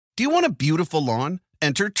Do you want a beautiful lawn?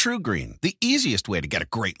 Enter TruGreen, the easiest way to get a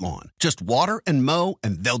great lawn. Just water and mow,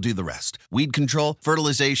 and they'll do the rest. Weed control,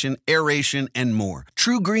 fertilization, aeration, and more.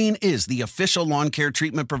 TruGreen is the official lawn care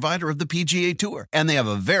treatment provider of the PGA Tour, and they have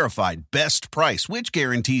a verified best price, which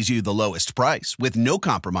guarantees you the lowest price with no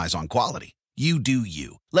compromise on quality. You do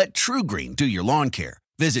you. Let TruGreen do your lawn care.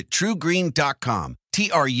 Visit TruGreen.com,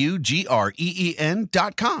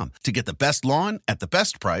 TruGreen.com, to get the best lawn at the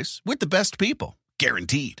best price with the best people.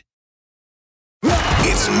 Guaranteed.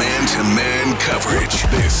 It's man-to-man coverage.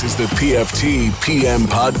 This is the PFT PM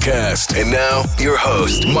podcast. And now, your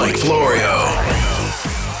host, Mike Florio.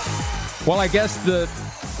 Well, I guess the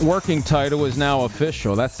working title is now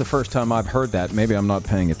official. That's the first time I've heard that. Maybe I'm not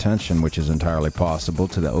paying attention, which is entirely possible,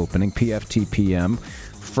 to the opening. PFT PM,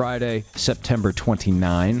 Friday, September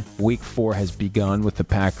 29. Week 4 has begun with the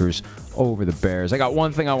Packers over the Bears. I got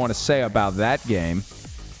one thing I want to say about that game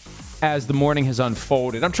as the morning has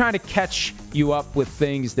unfolded. I'm trying to catch you up with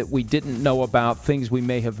things that we didn't know about, things we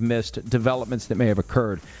may have missed, developments that may have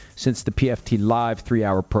occurred since the PFT Live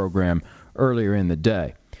 3-hour program earlier in the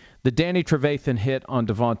day. The Danny Trevathan hit on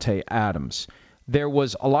Davante Adams. There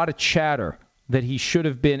was a lot of chatter that he should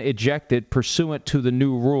have been ejected pursuant to the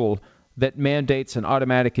new rule that mandates an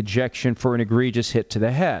automatic ejection for an egregious hit to the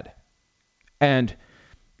head. And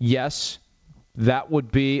yes, that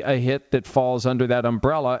would be a hit that falls under that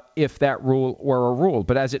umbrella if that rule were a rule.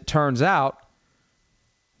 But as it turns out,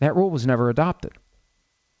 that rule was never adopted.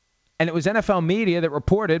 And it was NFL media that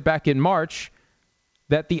reported back in March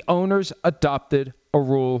that the owners adopted a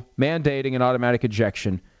rule mandating an automatic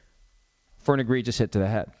ejection for an egregious hit to the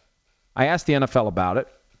head. I asked the NFL about it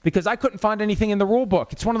because I couldn't find anything in the rule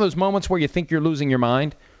book. It's one of those moments where you think you're losing your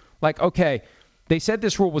mind. Like, okay, they said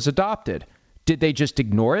this rule was adopted. Did they just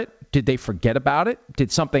ignore it? Did they forget about it?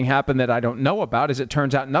 Did something happen that I don't know about? As it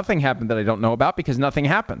turns out, nothing happened that I don't know about because nothing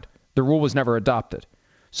happened. The rule was never adopted.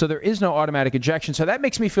 So there is no automatic ejection. So that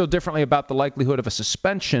makes me feel differently about the likelihood of a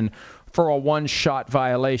suspension for a one-shot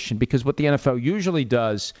violation, because what the NFL usually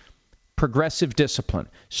does, progressive discipline.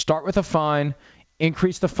 Start with a fine,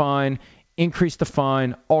 increase the fine,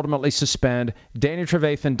 ultimately suspend. Danny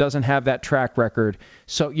Trevathan doesn't have that track record,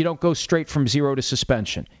 so you don't go straight from 0 to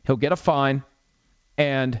suspension. He'll get a fine,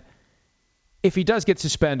 and if he does get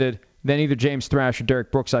suspended, then either James Thrash or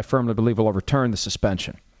Derek Brooks, I firmly believe, will overturn the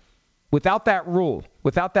suspension. Without that rule,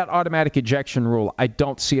 without that automatic ejection rule, I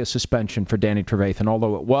don't see a suspension for Danny Trevathan,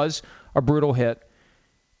 although it was a brutal hit.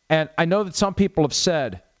 And I know that some people have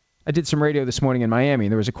said, I did some radio this morning in Miami,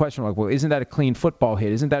 and there was a question like, well, isn't that a clean football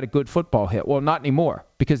hit? Isn't that a good football hit? Well, not anymore,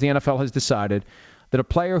 because the NFL has decided that a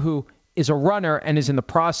player who is a runner and is in the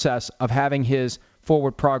process of having his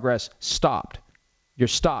forward progress stopped, you're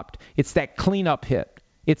stopped. It's that cleanup hit.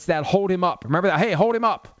 It's that hold him up. Remember that? Hey, hold him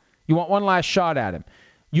up. You want one last shot at him.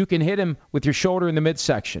 You can hit him with your shoulder in the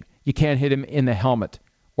midsection. You can't hit him in the helmet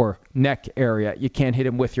or neck area. You can't hit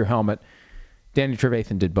him with your helmet. Danny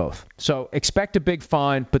Trevathan did both. So expect a big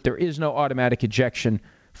fine, but there is no automatic ejection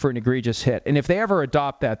for an egregious hit. And if they ever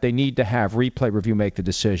adopt that, they need to have replay review make the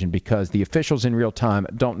decision, because the officials in real time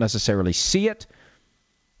don't necessarily see it,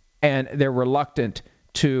 and they're reluctant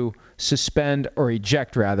to suspend or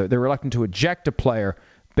eject, rather. They're reluctant to eject a player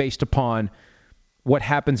based upon what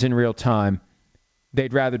happens in real time.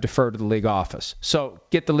 They'd rather defer to the league office. So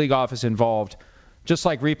get the league office involved, just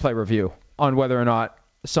like replay review, on whether or not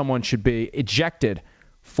someone should be ejected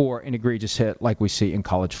for an egregious hit like we see in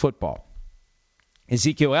college football.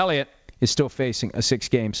 Ezekiel Elliott is still facing a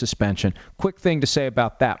 6-game suspension. Quick thing to say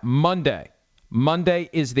about that. Monday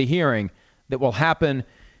is the hearing that will happen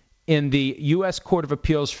in the U.S. Court of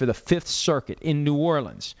Appeals for the Fifth Circuit in New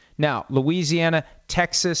Orleans. Now, Louisiana,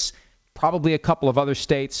 Texas, probably a couple of other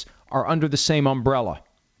states are under the same umbrella.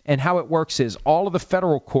 And how it works is all of the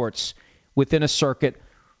federal courts within a circuit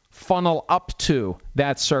funnel up to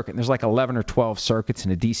that circuit. And there's like 11 or 12 circuits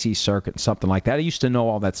in a D.C. circuit and something like that. I used to know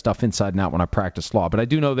all that stuff inside and out when I practiced law, but I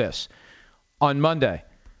do know this. On Monday,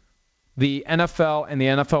 the NFL and the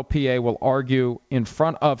NFLPA will argue in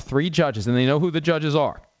front of 3 judges, and they know who the judges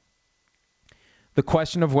are, the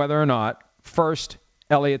question of whether or not, first,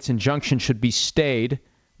 Elliott's injunction should be stayed,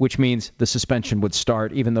 which means the suspension would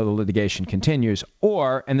start even though the litigation continues,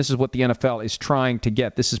 or, and this is what the NFL is trying to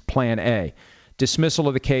get, this is plan A, dismissal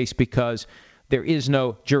of the case because there is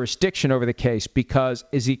no jurisdiction over the case because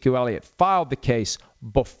Ezekiel Elliott filed the case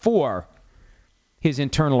before his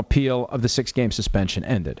internal appeal of the 6-game suspension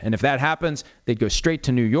ended. And if that happens, they'd go straight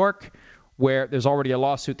to New York, where there's already a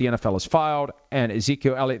lawsuit the NFL has filed, and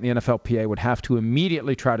Ezekiel Elliott and the NFLPA would have to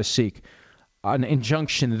immediately try to seek an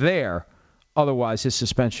injunction there. Otherwise, his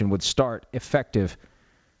suspension would start effective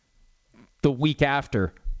the week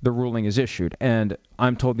after the ruling is issued. And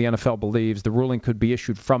I'm told the NFL believes the ruling could be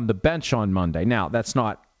issued from the bench on Monday. Now, that's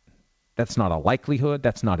not a likelihood.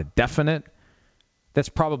 That's not a definite. That's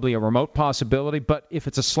probably a remote possibility. But if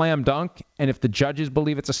it's a slam dunk, and if the judges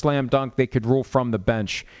believe it's a slam dunk, they could rule from the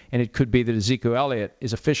bench. And it could be that Ezekiel Elliott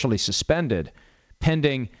is officially suspended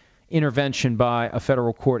pending intervention by a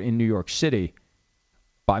federal court in New York City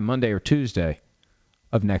by Monday or Tuesday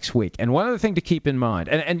of next week. And one other thing to keep in mind,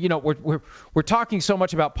 and you know, we're talking so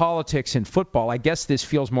much about politics in football, I guess this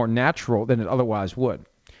feels more natural than it otherwise would.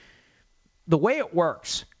 The way it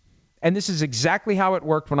works, and this is exactly how it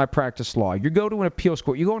worked when I practiced law, you go to an appeals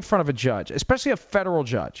court, you go in front of a judge, especially a federal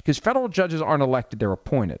judge, because federal judges aren't elected, they're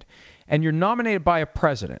appointed, and you're nominated by a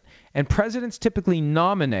president. And presidents typically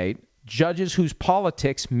nominate judges whose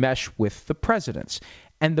politics mesh with the president's.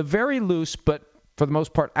 And the very loose but for the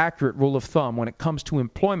most part accurate rule of thumb when it comes to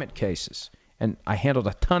employment cases, and I handled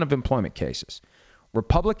a ton of employment cases,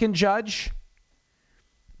 Republican judge,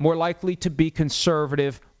 more likely to be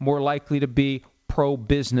conservative, more likely to be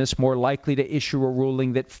pro-business, more likely to issue a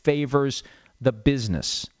ruling that favors the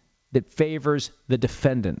business, that favors the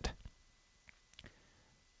defendant.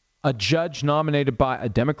 A judge nominated by a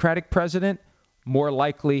Democratic president, more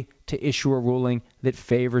likely to issue a ruling that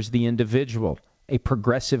favors the individual, a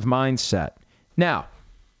progressive mindset. Now,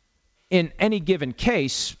 in any given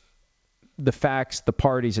case, the facts, the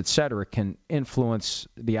parties, etc., can influence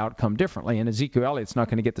the outcome differently. And Ezekiel Elliott's not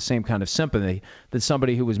going to get the same kind of sympathy that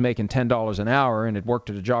somebody who was making $10 an hour and had worked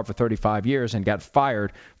at a job for 35 years and got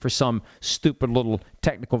fired for some stupid little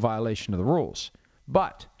technical violation of the rules.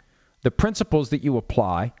 But the principles that you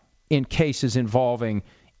apply in cases involving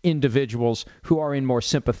individuals who are in more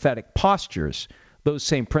sympathetic postures, those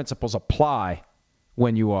same principles apply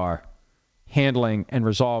when you are handling and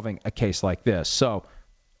resolving a case like this. So,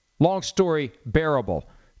 long story bearable.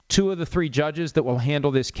 2 of the 3 judges that will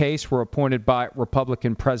handle this case were appointed by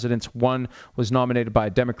Republican presidents. 1 was nominated by a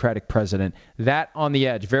Democratic president. That on the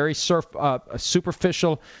edge. Very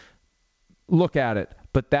superficial look at it,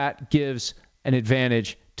 but that gives an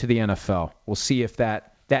advantage to the NFL. We'll see if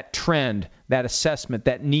that trend, that assessment,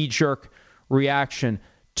 that knee-jerk reaction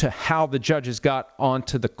to how the judges got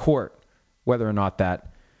onto the court, whether or not that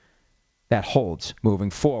holds moving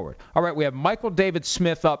forward. All right, we have Michael David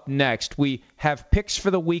Smith up next. We have picks for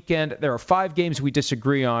the weekend. There are 5 games we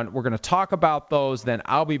disagree on. We're going to talk about those. Then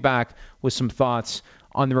I'll be back with some thoughts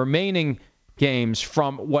on the remaining games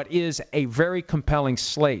from what is a very compelling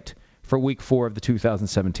slate for Week 4 of the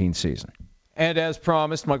 2017 season. And as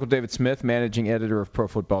promised, Michael David Smith, managing editor of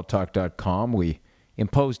ProFootballTalk.com. We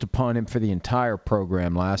imposed upon him for the entire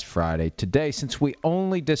program last Friday. Today, since we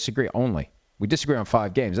disagree on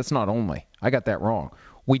 5 games. That's not only. I got that wrong.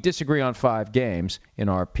 We disagree on 5 games in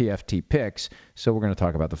our PFT picks, so we're going to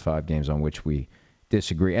talk about the 5 games on which we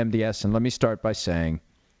disagree. MDS, and let me start by saying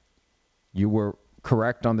you were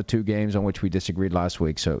correct on the 2 games on which we disagreed last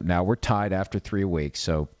week, so now we're tied after 3 weeks,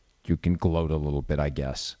 so you can gloat a little bit, I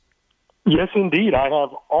guess. Yes, indeed. I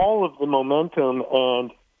have all of the momentum,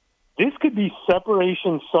 and this could be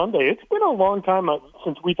Separation Sunday. It's been a long time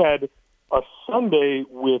since we've had a Sunday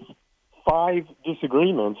with 5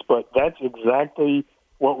 disagreements, but that's exactly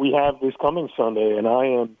what we have this coming Sunday, and I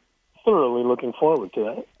am thoroughly looking forward to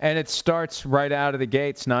that. And it starts right out of the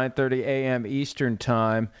gates, 9:30 a.m. Eastern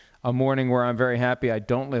Time, a morning where I'm very happy I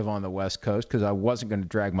don't live on the West Coast because I wasn't going to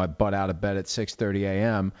drag my butt out of bed at 6:30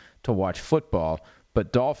 a.m. to watch football.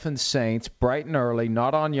 But Dolphins Saints, bright and early,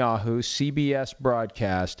 not on Yahoo, CBS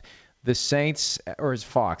broadcast. The Saints, or is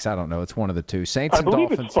Fox? I don't know. It's one of the 2. Saints and Dolphins.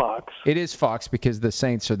 I believe it's Fox. It is Fox because the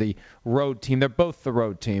Saints are the road team. They're both the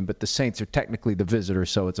road team, but the Saints are technically the visitor,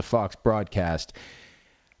 so it's a Fox broadcast.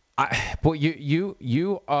 Boy,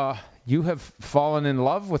 you have fallen in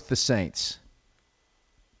love with the Saints.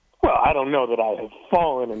 Well, I don't know that I have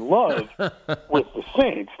fallen in love with the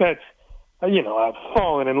Saints. That's, I've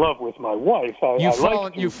fallen in love with my wife.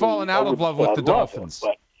 You've fallen out of love with the Dolphins.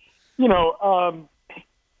 But,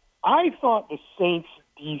 I thought the Saints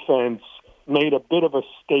defense made a bit of a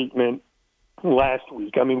statement last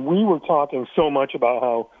week. I mean, we were talking so much about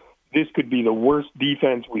how this could be the worst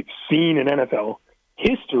defense we've seen in NFL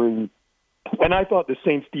history, and I thought the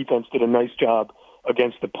Saints defense did a nice job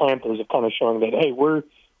against the Panthers of kind of showing that, hey, we're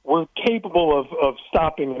capable of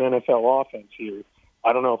stopping an NFL offense here.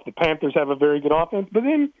 I don't know if the Panthers have a very good offense, but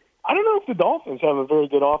then I don't know if the Dolphins have a very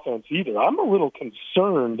good offense either. I'm a little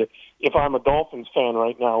concerned if I'm a Dolphins fan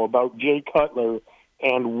right now about Jay Cutler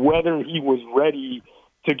and whether he was ready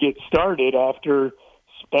to get started after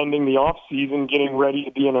spending the offseason getting ready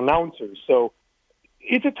to be an announcer. So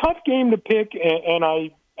it's a tough game to pick, and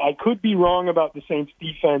I could be wrong about the Saints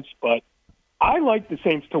defense, but I like the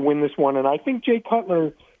Saints to win this one, and I think Jay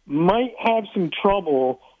Cutler might have some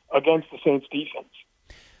trouble against the Saints defense.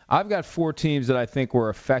 I've got 4 teams that I think were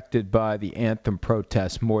affected by the anthem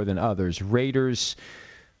protests more than others. Raiders,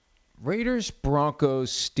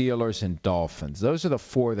 Broncos, Steelers, and Dolphins. Those are the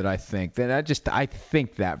 4 that I think. I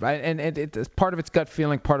think that, right? And part of it's gut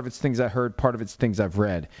feeling, part of it's things I heard, part of it's things I've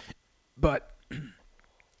read. But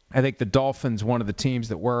I think the Dolphins, one of the teams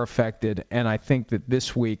that were affected, and I think that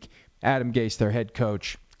this week, Adam Gase, their head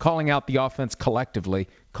coach, calling out the offense collectively,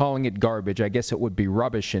 calling it garbage. I guess it would be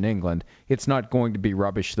rubbish in England. It's not going to be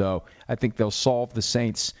rubbish, though. I think they'll solve the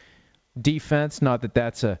Saints' defense. Not that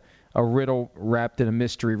that's a riddle wrapped in a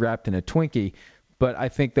mystery, wrapped in a Twinkie, but I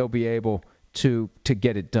think they'll be able to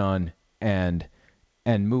get it done and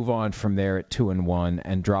move on from there at 2-1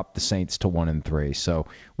 and drop the Saints to 1-3. So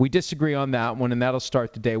we disagree on that one, and that'll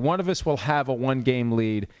start the day. One of us will have a 1-game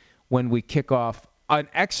lead when we kick off an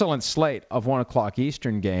excellent slate of 1 o'clock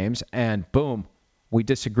Eastern games, and boom, we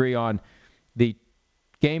disagree on the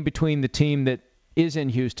game between the team that is in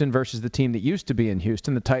Houston versus the team that used to be in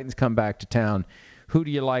Houston. The Titans come back to town. Who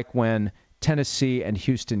do you like when Tennessee and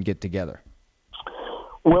Houston get together?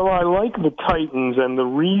 Well, I like the Titans, and the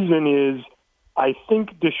reason is I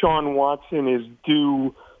think Deshaun Watson is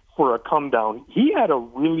due for a come down. He had a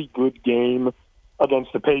really good game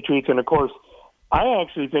against the Patriots, and of course, I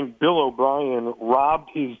actually think Bill O'Brien robbed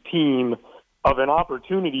his team of an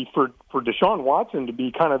opportunity for Deshaun Watson to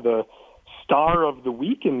be kind of the star of the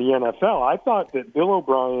week in the NFL. I thought that Bill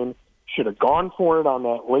O'Brien should have gone for it on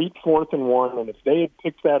that late 4th and 1, and if they had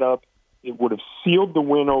picked that up, it would have sealed the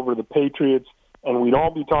win over the Patriots, and we'd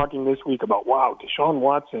all be talking this week about, wow, Deshaun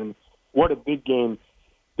Watson, what a big game.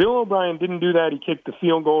 Bill O'Brien didn't do that. He kicked the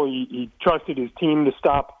field goal. He trusted his team to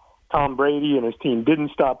stop Tom Brady, and his team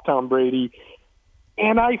didn't stop Tom Brady.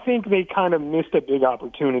 And I think they kind of missed a big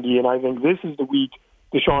opportunity, and I think this is the week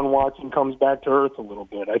Deshaun Watson comes back to earth a little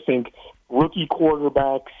bit. I think rookie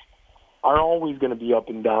quarterbacks are always going to be up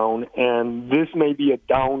and down, and this may be a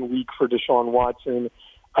down week for Deshaun Watson.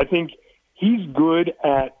 I think he's good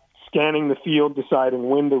at scanning the field, deciding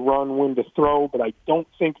when to run, when to throw, but I don't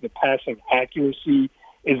think the passing accuracy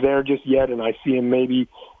is there just yet, and I see him maybe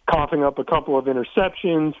coughing up a couple of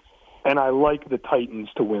interceptions, and I like the Titans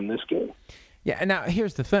to win this game. Yeah, and now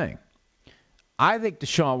here's the thing. I think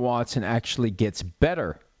Deshaun Watson actually gets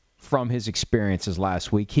better from his experiences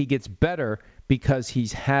last week. He gets better because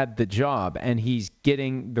he's had the job and he's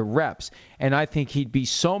getting the reps. And I think he'd be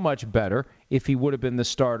so much better if he would have been the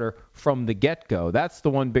starter from the get-go. That's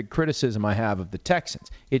the one big criticism I have of the Texans.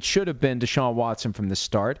 It should have been Deshaun Watson from the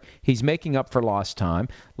start. He's making up for lost time.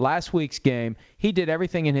 Last week's game, he did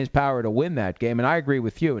everything in his power to win that game, and I agree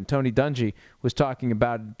with you. And Tony Dungy was talking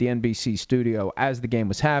about it at the NBC studio as the game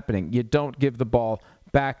was happening. You don't give the ball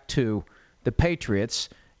back to the Patriots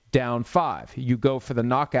down 5. You go for the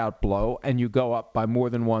knockout blow, and you go up by more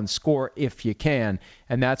than one score if you can,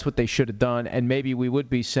 and that's what they should have done. And maybe we would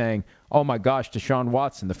be saying, oh my gosh, Deshaun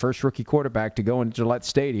Watson, the first rookie quarterback to go into Gillette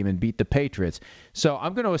Stadium and beat the Patriots. So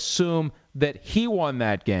I'm going to assume that he won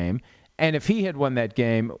that game, and if he had won that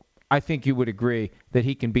game, I think you would agree that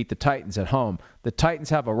he can beat the Titans at home. The Titans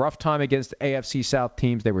have a rough time against AFC South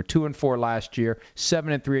teams. They were 2-4 last year,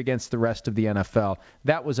 7-3 against the rest of the NFL.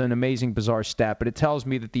 That was an amazing, bizarre stat, but it tells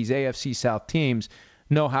me that these AFC South teams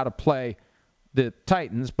know how to play the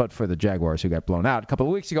Titans, but for the Jaguars who got blown out a couple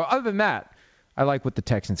of weeks ago. Other than that, I like what the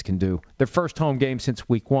Texans can do. Their first home game since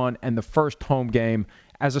week 1 and the first home game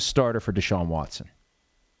as a starter for Deshaun Watson.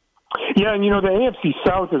 Yeah, and the AFC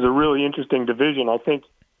South is a really interesting division. I think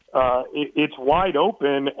it's wide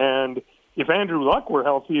open, and if Andrew Luck were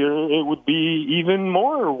healthier, it would be even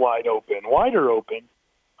more wider open,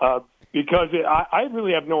 because I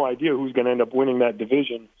really have no idea who's going to end up winning that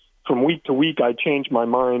division. From week to week, I change my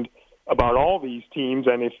mind about all these teams,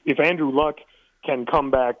 and if Andrew Luck can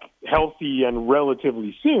come back healthy and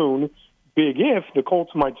relatively soon, big if, the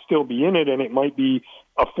Colts might still be in it, and it might be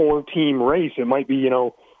a 4-team race. It might be,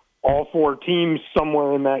 all 4 teams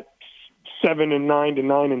somewhere in that 7-9 to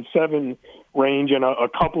 9-7 range, and a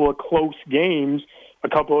couple of close games, a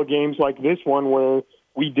couple of games like this one where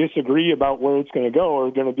we disagree about where it's going to go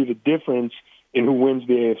are going to be the difference in who wins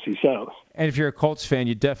the AFC South. And if you're a Colts fan,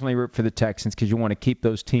 you definitely root for the Texans because you want to keep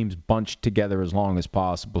those teams bunched together as long as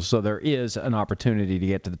possible. So there is an opportunity to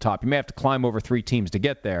get to the top. You may have to climb over 3 teams to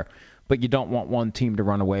get there, but you don't want one team to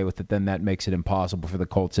run away with it. Then that makes it impossible for the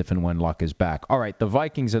Colts if and when Luck is back. All right, the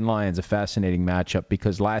Vikings and Lions, a fascinating matchup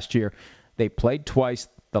because last year they played twice.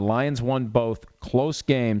 The Lions won both close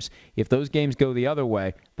games. If those games go the other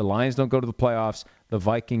way, the Lions don't go to the playoffs. The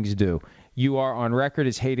Vikings do. You are on record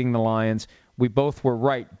as hating the Lions. We both were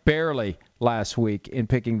right barely last week in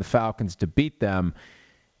picking the Falcons to beat them.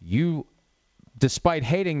 You, despite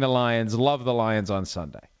hating the Lions, love the Lions on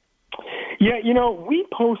Sunday. Yeah, we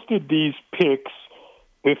posted these picks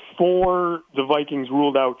before the Vikings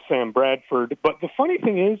ruled out Sam Bradford. But the funny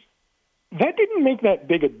thing is, that didn't make that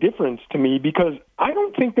big a difference to me because I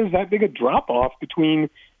don't think there's that big a drop-off between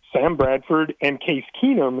Sam Bradford and Case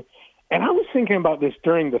Keenum. And I was thinking about this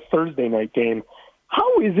during the Thursday night game.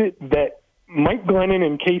 How is it that Mike Glennon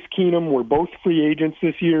and Case Keenum were both free agents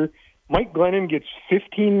this year? Mike Glennon gets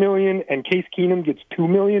 $15 million and Case Keenum gets $2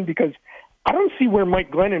 million? Because I don't see where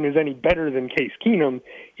Mike Glennon is any better than Case Keenum.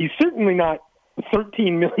 He's certainly not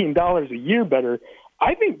 $13 million a year better.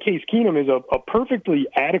 I think Case Keenum is a perfectly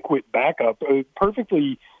adequate backup,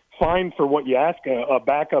 perfectly fine for what you ask a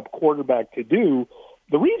backup quarterback to do.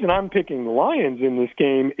 The reason I'm picking the Lions in this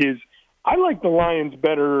game is I like the Lions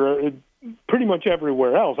better pretty much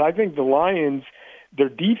everywhere else. I think the Lions, their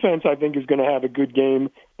defense, I think, is going to have a good game.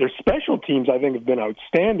 Their special teams, I think, have been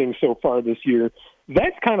outstanding so far this year.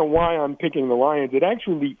 That's kind of why I'm picking the Lions. It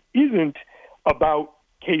actually isn't about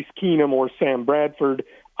Case Keenum or Sam Bradford.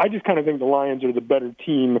 I just kind of think the Lions are the better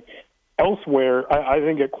team elsewhere. I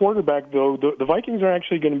think at quarterback, though, the Vikings are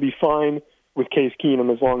actually going to be fine with Case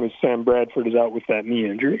Keenum as long as Sam Bradford is out with that knee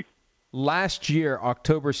injury. Last year,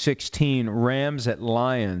 October 16, Rams at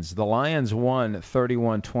Lions. The Lions won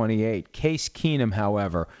 31-28. Case Keenum,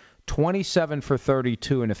 however, 27 for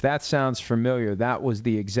 32. And if that sounds familiar, that was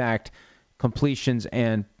the exact completions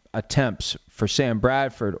and attempts for Sam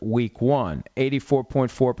Bradford week 1.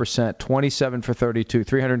 84.4%, 27 for 32,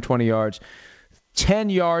 320 yards, 10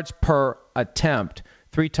 yards per attempt,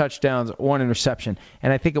 3 touchdowns, 1 interception.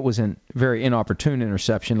 And I think it was a very inopportune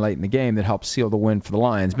interception late in the game that helped seal the win for the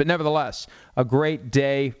Lions. But nevertheless, a great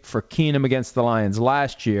day for Keenum against the Lions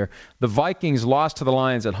last year. The Vikings lost to the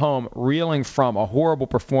Lions at home, reeling from a horrible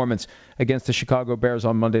performance against the Chicago Bears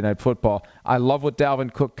on Monday Night Football. I love what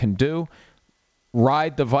Dalvin Cook can do.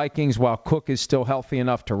 Ride the Vikings while Cook is still healthy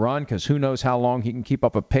enough to run, because who knows how long he can keep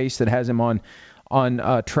up a pace that has him on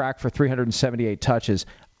track for 378 touches.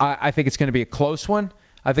 I think it's going to be a close one.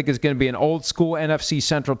 I think it's going to be an old-school NFC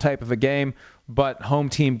Central type of a game, but home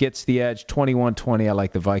team gets the edge, 21-20. I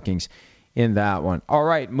like the Vikings in that one. All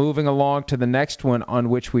right, moving along to the next one on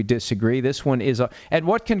which we disagree. This one is and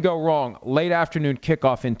what can go wrong? Late afternoon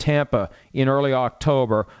kickoff in Tampa in early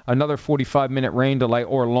October, another 45-minute rain delay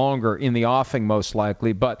or longer in the offing most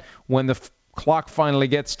likely, but when the clock finally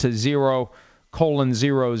gets to 0:00,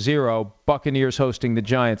 Buccaneers hosting the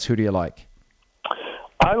Giants. Who do you like?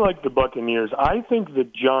 I like the Buccaneers. I think the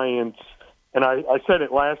Giants, and I said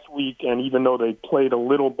it last week, and even though they played a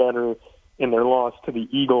little better in their loss to the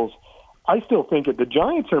Eagles, I still think that the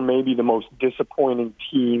Giants are maybe the most disappointing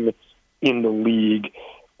team in the league.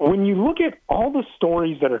 When you look at all the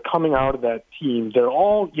stories that are coming out of that team, they're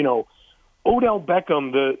all, Odell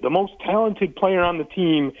Beckham, the most talented player on the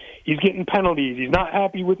team, he's getting penalties. He's not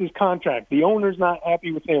happy with his contract. The owner's not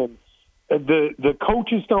happy with him. The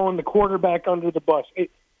coach is throwing the quarterback under the bus.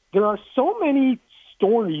 There are so many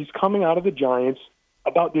stories coming out of the Giants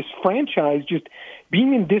about this franchise just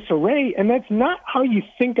being in disarray, and that's not how you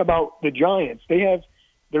think about the Giants. They have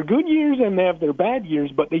their good years and they have their bad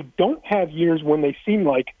years, but they don't have years when they seem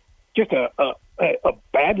like just a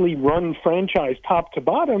badly run franchise top to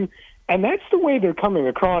bottom, and that's the way they're coming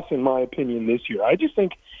across, in my opinion, this year. I just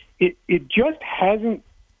think it just hasn't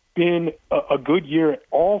been a good year at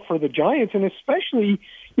all for the Giants, and especially,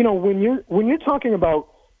 when you're talking about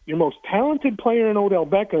your most talented player in Odell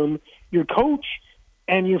Beckham, your coach,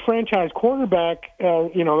 and your franchise quarterback,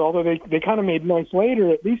 although they kind of made nice later,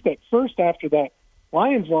 at least at first after that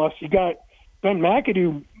Lions loss, you got Ben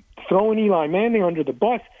McAdoo throwing Eli Manning under the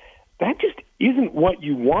bus. That just isn't what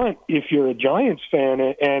you want if you're a Giants fan,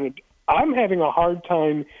 and I'm having a hard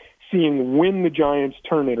time seeing when the Giants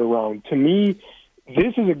turn it around. To me,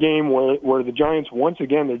 this is a game where the Giants, once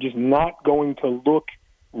again, they're just not going to look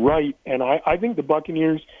right, and I think the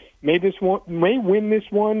Buccaneers may win this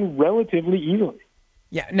one relatively easily.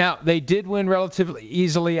 Yeah, now, they did win relatively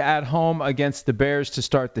easily at home against the Bears to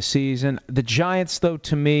start the season. The Giants, though,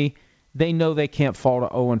 to me, they know they can't fall to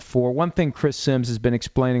 0-4. One thing Chris Sims has been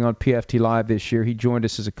explaining on PFT Live this year, he joined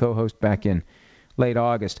us as a co-host back in late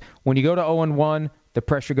August. When you go to 0-1, the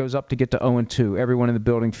pressure goes up to get to 0-2. Everyone in the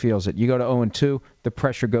building feels it. You go to 0-2, the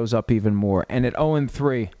pressure goes up even more. And at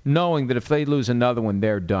 0-3, knowing that if they lose another one,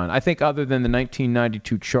 they're done. I think other than the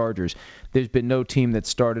 1992 Chargers, there's been no team that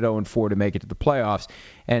started 0-4 to make it to the playoffs.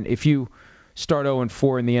 And if you start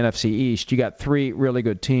 0-4 in the NFC East. You got 3 really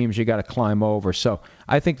good teams you got to climb over. So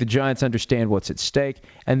I think the Giants understand what's at stake.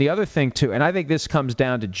 And the other thing, too, and I think this comes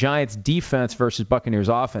down to Giants defense versus Buccaneers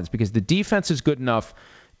offense, because the defense is good enough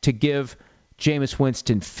to give Jameis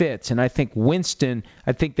Winston fits, and I think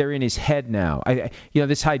they're in his head now.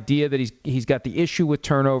 This idea that he's got the issue with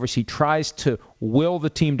turnovers. He tries to will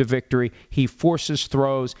the team to victory. He forces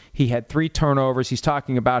throws. He had 3 turnovers. He's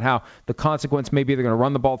talking about how the consequence may be they're going to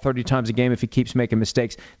run the ball 30 times a game if he keeps making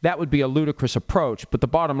mistakes. That would be a ludicrous approach, but the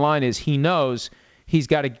bottom line is he knows he's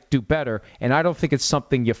got to do better, and I don't think it's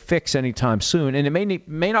something you fix anytime soon, and it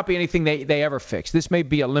may not be anything they ever fix. This may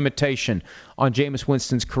be a limitation on Jameis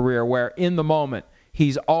Winston's career where in the moment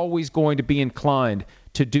he's always going to be inclined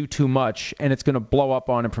to do too much, and it's going to blow up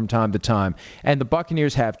on him from time to time. And the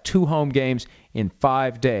Buccaneers have 2 home games in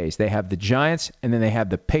 5 days. They have the Giants, and then they have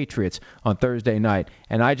the Patriots on Thursday night,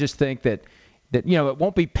 and I just think that it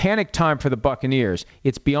won't be panic time for the Buccaneers.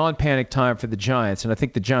 It's beyond panic time for the Giants, and I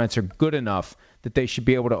think the Giants are good enough that they should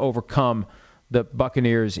be able to overcome the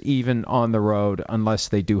Buccaneers even on the road, unless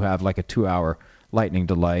they do have like a 2-hour lightning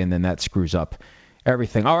delay, and then that screws up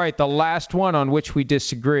everything. All right, the last one on which we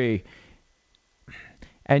disagree.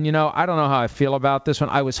 And, I don't know how I feel about this one.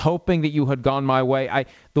 I was hoping that you had gone my way.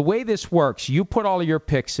 The way this works, you put all of your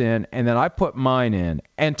picks in, and then I put mine in.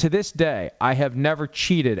 And to this day, I have never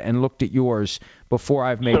cheated and looked at yours before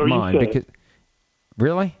I've made mine.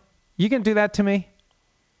 Really? You can do that to me?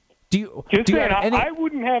 I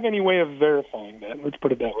wouldn't have any way of verifying that. Let's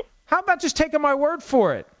put it that way. How about just taking my word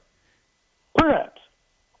for it? Perhaps.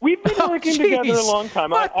 We've been working together a long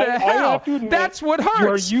time. What the hell? I have to admit, that's what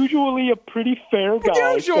hurts. You are usually a pretty fair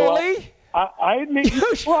guy. Usually. So I admit you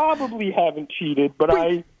probably haven't cheated, but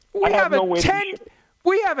I have no way to be sure.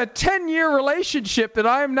 We have a 10-year relationship that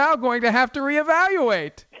I am now going to have to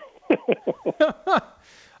reevaluate.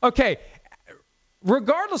 Okay.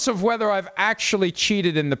 Regardless of whether I've actually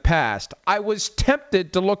cheated in the past, I was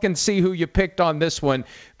tempted to look and see who you picked on this one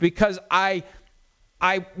because I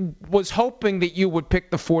was hoping that you would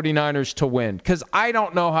pick the 49ers to win because I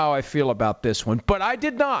don't know how I feel about this one, but I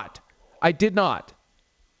did not.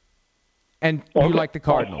 And you like the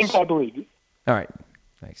Cardinals. I think I believe you. All right.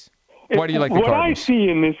 Thanks. Why do you like the Cardinals? What I see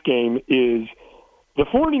in this game is the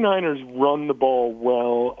 49ers run the ball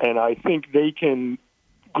well, and I think they can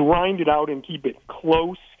grind it out and keep it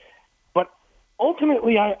close. But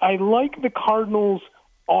ultimately, I like the Cardinals'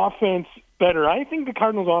 offense better. I think the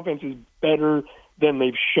Cardinals' offense is better than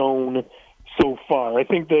they've shown so far. I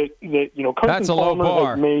think that Carson Palmer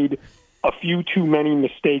has made a few too many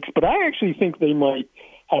mistakes, but I actually think they might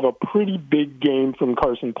have a pretty big game from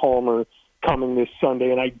Carson Palmer coming this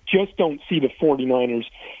Sunday, and I just don't see the 49ers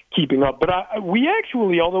keeping up. But we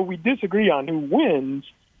actually, although we disagree on who wins,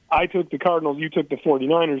 I took the Cardinals, you took the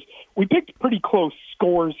 49ers. We picked pretty close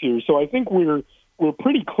scores here, so I think we're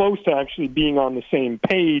pretty close to actually being on the same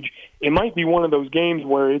page. It might be one of those games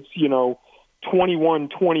where it's,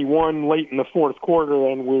 21-21 late in the fourth quarter,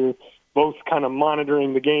 and we're both kind of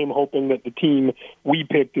monitoring the game, hoping that the team we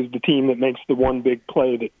picked is the team that makes the one big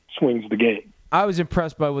play that swings the game. I was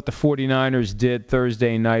impressed by what the 49ers did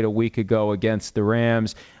Thursday night a week ago against the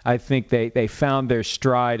Rams. I think they found their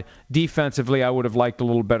stride. Defensively, I would have liked a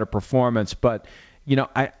little better performance, but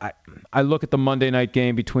I look at the Monday night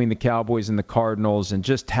game between the Cowboys and the Cardinals and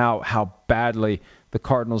just how badly the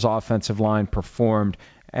Cardinals' offensive line performed.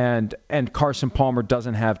 And Carson Palmer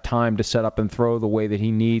doesn't have time to set up and throw the way that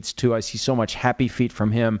he needs to. I see so much happy feet from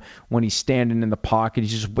him when he's standing in the pocket.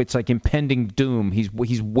 It's like impending doom.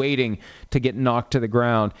 He's waiting to get knocked to the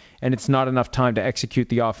ground, and it's not enough time to execute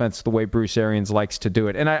the offense the way Bruce Arians likes to do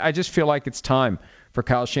it. And I just feel like it's time for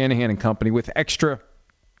Kyle Shanahan and company with extra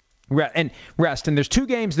rest. And there's 2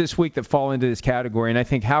 games this week that fall into this category, and I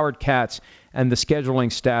think Howard Katz and the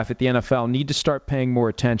scheduling staff at the NFL need to start paying more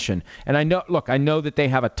attention. And I know that they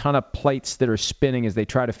have a ton of plates that are spinning as they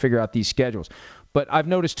try to figure out these schedules. But I've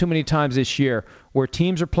noticed too many times this year where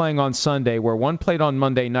teams are playing on Sunday, where one played on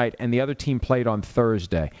Monday night and the other team played on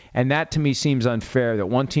Thursday. And that to me seems unfair, that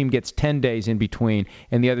one team gets 10 days in between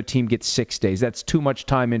and the other team gets 6 days. That's too much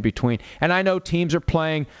time in between. And I know teams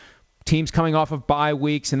coming off of bye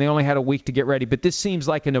weeks, and they only had a week to get ready. But this seems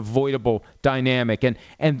like an avoidable dynamic.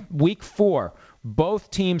 And week 4, both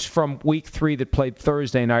teams from week 3 that played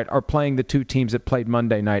Thursday night are playing the 2 teams that played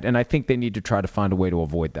Monday night, and I think they need to try to find a way to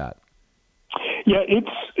avoid that. Yeah,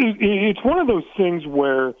 it's one of those things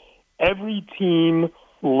where every team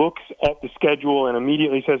looks at the schedule and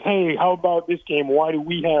immediately says, hey, how about this game? Why do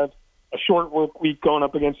we have a short work week going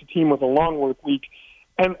up against a team with a long work week?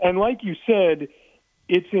 And like you said,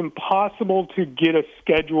 it's impossible to get a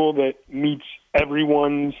schedule that meets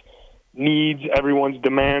everyone's needs, everyone's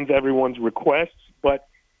demands, everyone's requests. But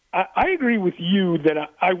I agree with you that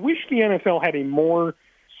I wish the NFL had a more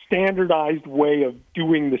standardized way of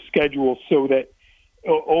doing the schedule so that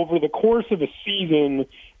over the course of a season,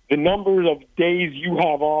 the number of days you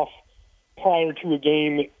have off prior to a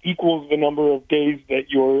game equals the number of days that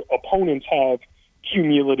your opponents have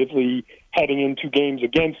cumulatively heading into games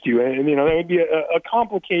against you. And that would be a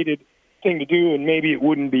complicated thing to do, and maybe it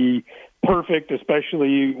wouldn't be perfect,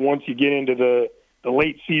 especially once you get into the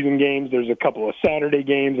late season games. There's a couple of Saturday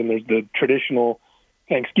games, and there's the traditional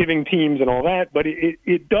Thanksgiving teams and all that. But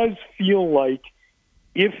it does feel like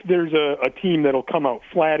if there's a team that'll come out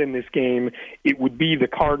flat in this game, it would be the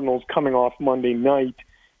Cardinals coming off Monday night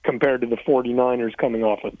compared to the 49ers coming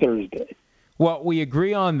off a Thursday. Well, we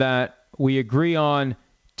agree on that. We agree on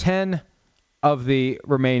 10 of the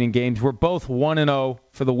remaining games. We're both 1-0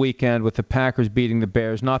 for the weekend with the Packers beating the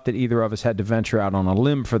Bears. Not that either of us had to venture out on a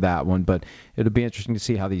limb for that one, but it'll be interesting to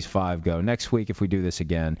see how these 5 go. Next week, if we do this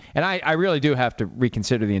again, and I really do have to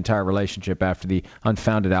reconsider the entire relationship after the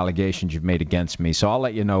unfounded allegations you've made against me. So I'll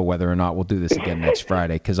let you know whether or not we'll do this again next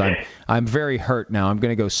Friday, because I'm very hurt now. I'm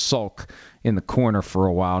going to go sulk in the corner for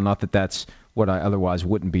a while. Not that that's what I otherwise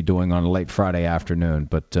wouldn't be doing on a late Friday afternoon,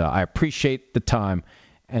 but I appreciate the time.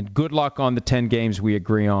 And good luck on the 10 games we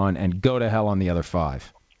agree on, and go to hell on the other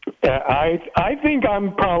 5. I think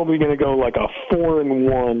I'm probably going to go like a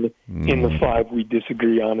 4-1 in the 5 we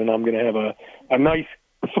disagree on, and I'm going to have a nice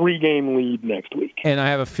 3-game lead next week. And I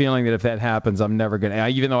have a feeling that if that happens, I'm never going to,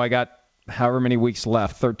 even though I got however many weeks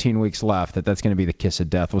left, 13 weeks left, that's going to be the kiss of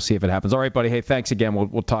death. We'll see if it happens. All right, buddy. Hey, thanks again.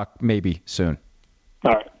 We'll talk maybe soon.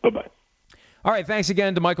 All right. Bye-bye. All right. Thanks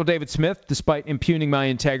again to Michael David Smith, despite impugning my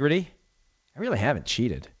integrity. I really haven't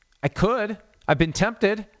cheated. I could. I've been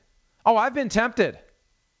tempted. Oh, I've been tempted.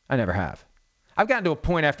 I never have. I've gotten to a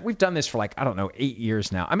point after we've done this for 8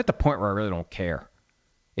 years now. I'm at the point where I really don't care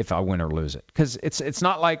if I win or lose it, because it's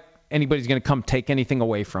not like anybody's going to come take anything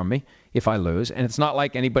away from me if I lose, and it's not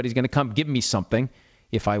like anybody's going to come give me something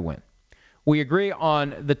if I win. We agree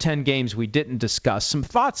on the 10 games we didn't discuss. Some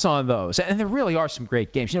thoughts on those, and there really are some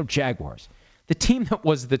great games. Jaguars. The team that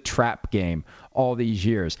was the trap game all these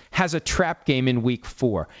years has a trap game in week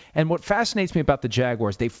 4. And what fascinates me about the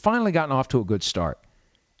Jaguars, they've finally gotten off to a good start.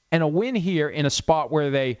 And a win here in a spot where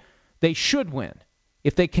they should win.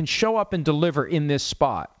 If they can show up and deliver in this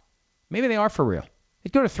spot, maybe they are for real.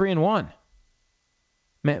 They'd go to 3-1.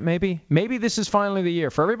 Maybe this is finally the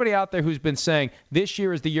year. For everybody out there who's been saying this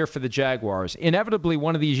year is the year for the Jaguars, inevitably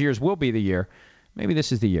one of these years will be the year. Maybe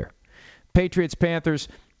this is the year. Patriots, Panthers.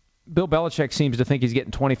 Bill Belichick seems to think he's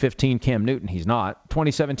getting 2015 Cam Newton. He's not.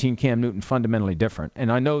 2017 Cam Newton, fundamentally different.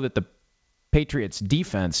 And I know that the Patriots'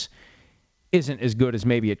 defense isn't as good as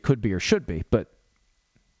maybe it could be or should be, but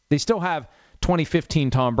they still have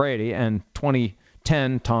 2015 Tom Brady and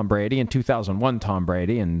 2010 Tom Brady and 2001 Tom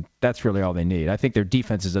Brady, and that's really all they need. I think their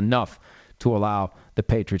defense is enough to allow the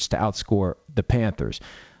Patriots to outscore the Panthers.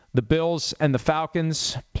 The Bills and the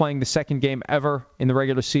Falcons playing the second game ever in the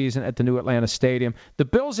regular season at the new Atlanta Stadium. The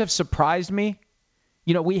Bills have surprised me.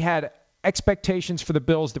 We had expectations for the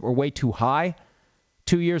Bills that were way too high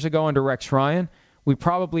 2 years ago under Rex Ryan. We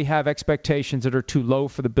probably have expectations that are too low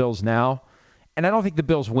for the Bills now. And I don't think the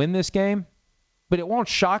Bills win this game, but it won't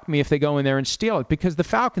shock me if they go in there and steal it, because the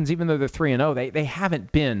Falcons, even though they're 3-0, they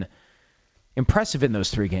haven't been impressive in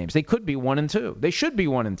those 3 games. They could be 1-2. They should be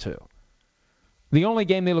 1-2. The only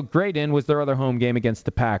game they looked great in was their other home game against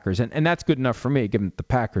the Packers, and that's good enough for me, given that the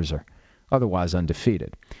Packers are otherwise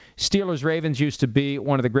undefeated. Steelers-Ravens used to be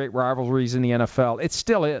one of the great rivalries in the NFL. It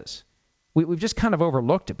still is. We've just kind of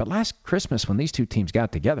overlooked it, but last Christmas when these two teams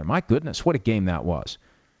got together, my goodness, what a game that was.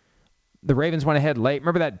 The Ravens went ahead late.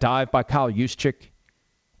 Remember that dive by Kyle Juszczyk?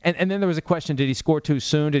 And then there was a question, did he score too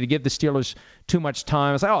soon? Did he give the Steelers too much time?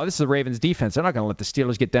 I was like, this is the Ravens' defense. They're not going to let the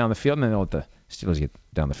Steelers get down the field, and then they'll let the Steelers get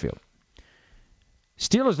down the field.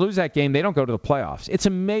 Steelers lose that game, they don't go to the playoffs. It's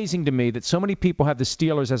amazing to me that so many people have the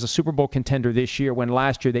Steelers as a Super Bowl contender this year when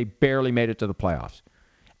last year they barely made it to the playoffs.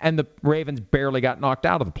 And the Ravens barely got knocked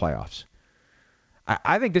out of the playoffs.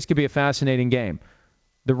 I think this could be a fascinating game.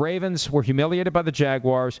 The Ravens were humiliated by the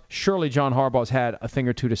Jaguars. Surely John Harbaugh's had a thing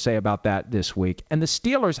or two to say about that this week. And the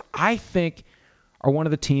Steelers, I think, are one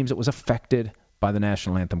of the teams that was affected by the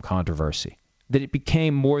national anthem controversy. That it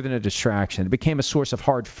became more than a distraction. It became a source of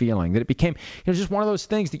hard feeling. That it became just one of those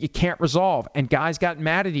things that you can't resolve. And guys got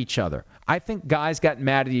mad at each other. I think guys got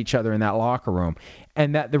mad at each other in that locker room.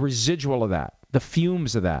 And that the residual of that, the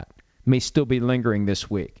fumes of that, may still be lingering this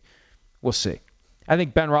week. We'll see. I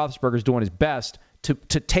think Ben Roethlisberger's doing his best to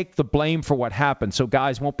take the blame for what happened so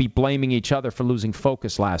guys won't be blaming each other for losing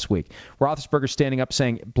focus last week. Roethlisberger standing up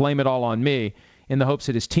saying, blame it all on me, in the hopes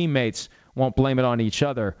that his teammates won't blame it on each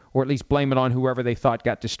other, or at least blame it on whoever they thought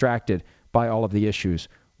got distracted by all of the issues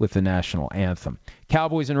with the national anthem.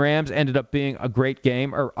 Cowboys and Rams ended up being a great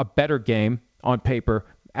game, or a better game on paper,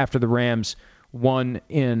 after the Rams won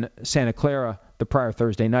in Santa Clara the prior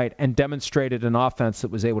Thursday night and demonstrated an offense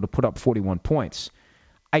that was able to put up 41 points.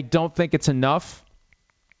 I don't think it's enough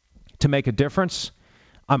to make a difference.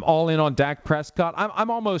 I'm all in on Dak Prescott. I'm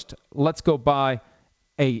almost, let's go buy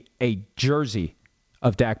a jersey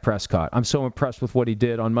of Dak Prescott. I'm so impressed with what he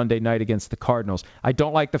did on Monday night against the Cardinals. I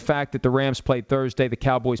don't like the fact that the Rams played Thursday, the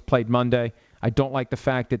Cowboys played Monday. I don't like the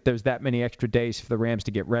fact that there's that many extra days for the Rams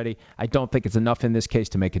to get ready. I don't think it's enough in this case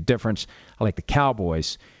to make a difference. I like the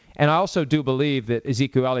Cowboys. And I also do believe that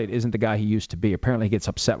Ezekiel Elliott isn't the guy he used to be. Apparently he gets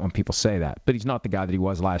upset when people say that, but he's not the guy that he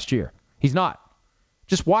was last year. He's not.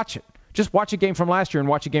 Just watch it. Just watch a game from last year and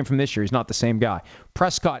watch a game from this year. He's not the same guy.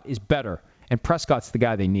 Prescott is better, and Prescott's the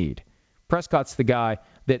guy they need. Prescott's the guy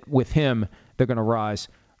that with him they're going to rise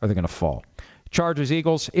or they're going to fall.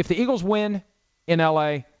 Chargers-Eagles. If the Eagles win in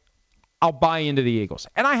L.A., I'll buy into the Eagles.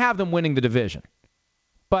 And I have them winning the division.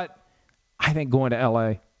 But I think going to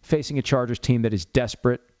L.A., facing a Chargers team that is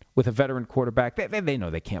desperate with a veteran quarterback, they know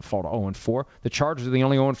they can't fall to 0-4. The Chargers are the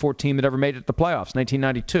only 0-4 team that ever made it to the playoffs,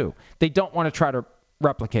 1992. They don't want to try to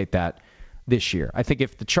replicate that this year. I think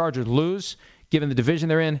if the Chargers lose, given the division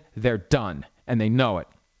they're in, they're done, and they know it.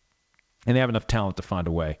 And they have enough talent to find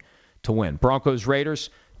a way to win.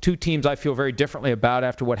 Broncos-Raiders, two teams I feel very differently about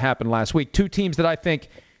after what happened last week. Two teams that I think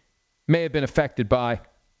may have been affected by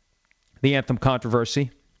the anthem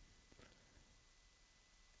controversy.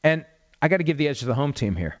 And I got to give the edge to the home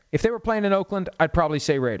team here. If they were playing in Oakland, I'd probably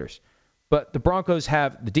say Raiders. But the Broncos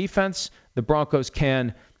have the defense. The Broncos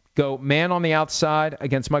can go man on the outside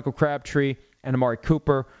against Michael Crabtree and Amari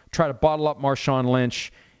Cooper, try to bottle up Marshawn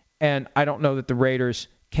Lynch, and I don't know that the Raiders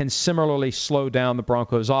can similarly slow down the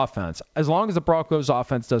Broncos' offense, as long as the Broncos'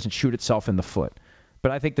 offense doesn't shoot itself in the foot.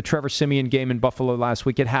 But I think the Trevor Siemian game in Buffalo last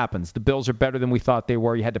week, it happens. The Bills are better than we thought they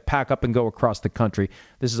were. You had to pack up and go across the country.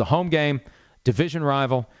 This is a home game, division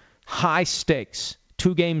rival, high stakes,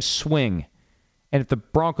 2-game swing. And if the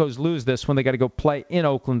Broncos lose this one, they got to go play in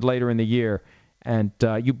Oakland later in the year. And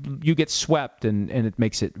you get swept, and it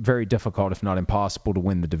makes it very difficult, if not impossible, to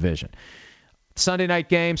win the division. Sunday night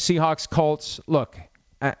game, Seahawks-Colts. Look,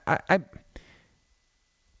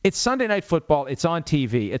 it's Sunday night football. It's on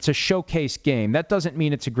TV. It's a showcase game. That doesn't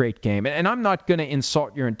mean it's a great game. And I'm not going to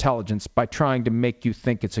insult your intelligence by trying to make you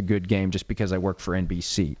think it's a good game just because I work for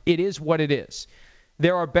NBC. It is what it is.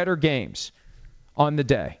 There are better games on the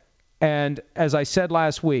day. And as I said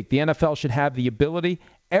last week, the NFL should have the ability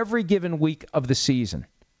every given week of the season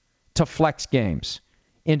to flex games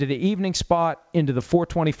into the evening spot, into the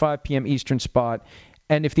 4:25 p.m. Eastern spot.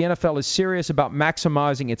 And if the NFL is serious about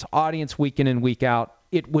maximizing its audience week in and week out,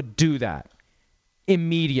 it would do that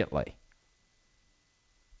immediately,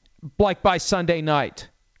 like by Sunday night.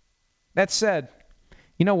 That said,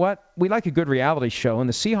 you know what? We like a good reality show, and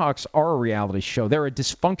the Seahawks are a reality show. They're a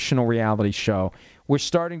dysfunctional reality show. We're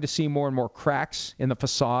starting to see more and more cracks in the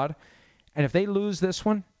facade. And if they lose this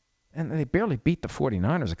one, and they barely beat the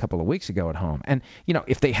 49ers a couple of weeks ago at home, and, you know,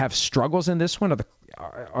 if they have struggles in this one,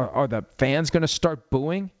 are the fans going to start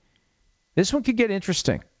booing? This one could get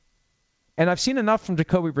interesting. And I've seen enough from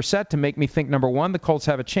Jacoby Brissett to make me think, number one, the Colts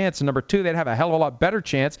have a chance, and number two, they'd have a hell of a lot better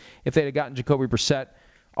chance if they'd have gotten Jacoby Brissett,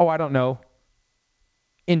 I don't know,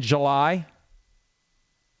 in July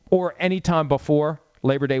or any time before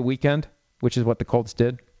Labor Day weekend, which is what the Colts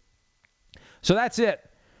did. So that's it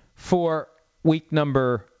for week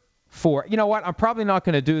number 4. You know what? I'm probably not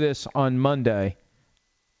going to do this on Monday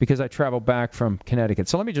because I travel back from Connecticut.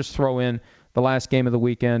 So let me just throw in the last game of the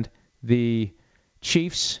weekend, the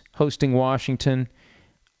Chiefs hosting Washington.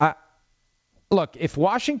 Look, if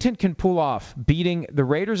Washington can pull off beating the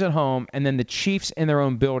Raiders at home and then the Chiefs in their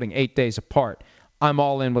own building 8 days apart, I'm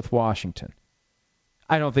all in with Washington.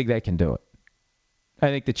 I don't think they can do it. I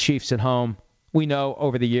think the Chiefs at home, we know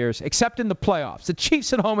over the years, except in the playoffs. The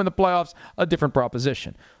Chiefs at home in the playoffs, a different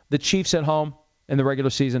proposition. The Chiefs at home in the regular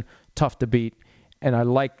season, tough to beat. And I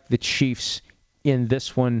like the Chiefs in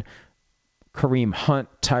this one. Kareem Hunt,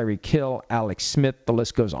 Tyreek Hill, Alex Smith, the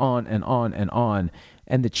list goes on and on and on.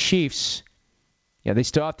 And the Chiefs, they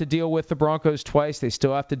still have to deal with the Broncos twice. They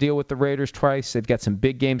still have to deal with the Raiders twice. They've got some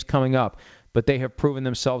big games coming up, but they have proven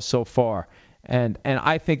themselves so far. And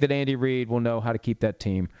I think that Andy Reid will know how to keep that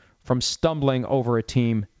team from stumbling over a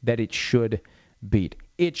team that it should beat.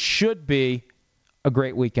 It should be a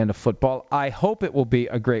great weekend of football. I hope it will be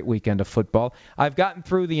a great weekend of football. I've gotten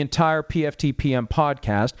through the entire PFT PM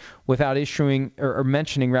podcast without issuing or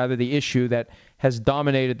mentioning rather the issue that has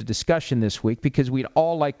dominated the discussion this week, because we'd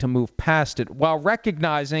all like to move past it while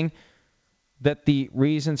recognizing that the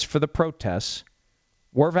reasons for the protests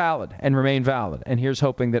were valid and remain valid. And here's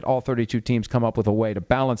hoping that all 32 teams come up with a way to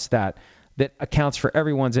balance that accounts for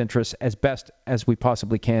everyone's interests as best as we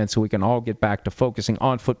possibly can, so we can all get back to focusing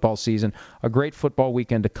on football season. A great football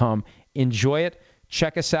weekend to come. Enjoy it.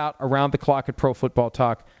 Check us out around the clock at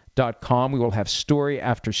ProFootballTalk.com. We will have story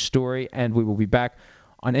after story, and we will be back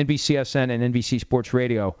on NBCSN and NBC Sports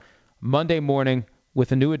Radio Monday morning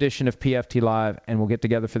with a new edition of PFT Live, and we'll get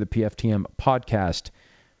together for the PFTM podcast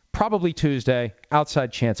probably Tuesday,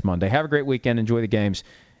 outside chance Monday. Have a great weekend. Enjoy the games,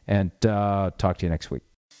 and talk to you next week.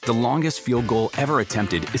 The longest field goal ever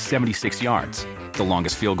attempted is 76 yards. The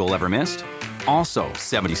longest field goal ever missed? Also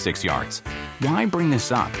 76 yards. Why bring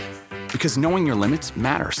this up? Because knowing your limits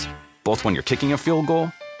matters, both when you're kicking a field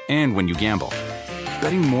goal and when you gamble.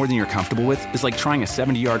 Betting more than you're comfortable with is like trying a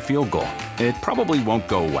 70-yard field goal. It probably won't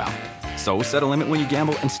go well. So set a limit when you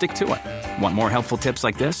gamble and stick to it. Want more helpful tips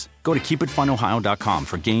like this? Go to keepitfunohio.com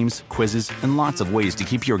for games, quizzes, and lots of ways to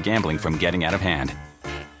keep your gambling from getting out of hand.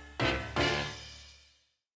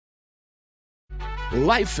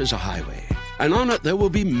 Life is a highway, and on it there will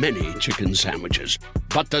be many chicken sandwiches.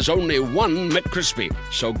 But there's only one McCrispy.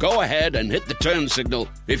 So go ahead and hit the turn signal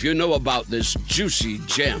if you know about this juicy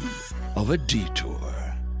gem of a detour.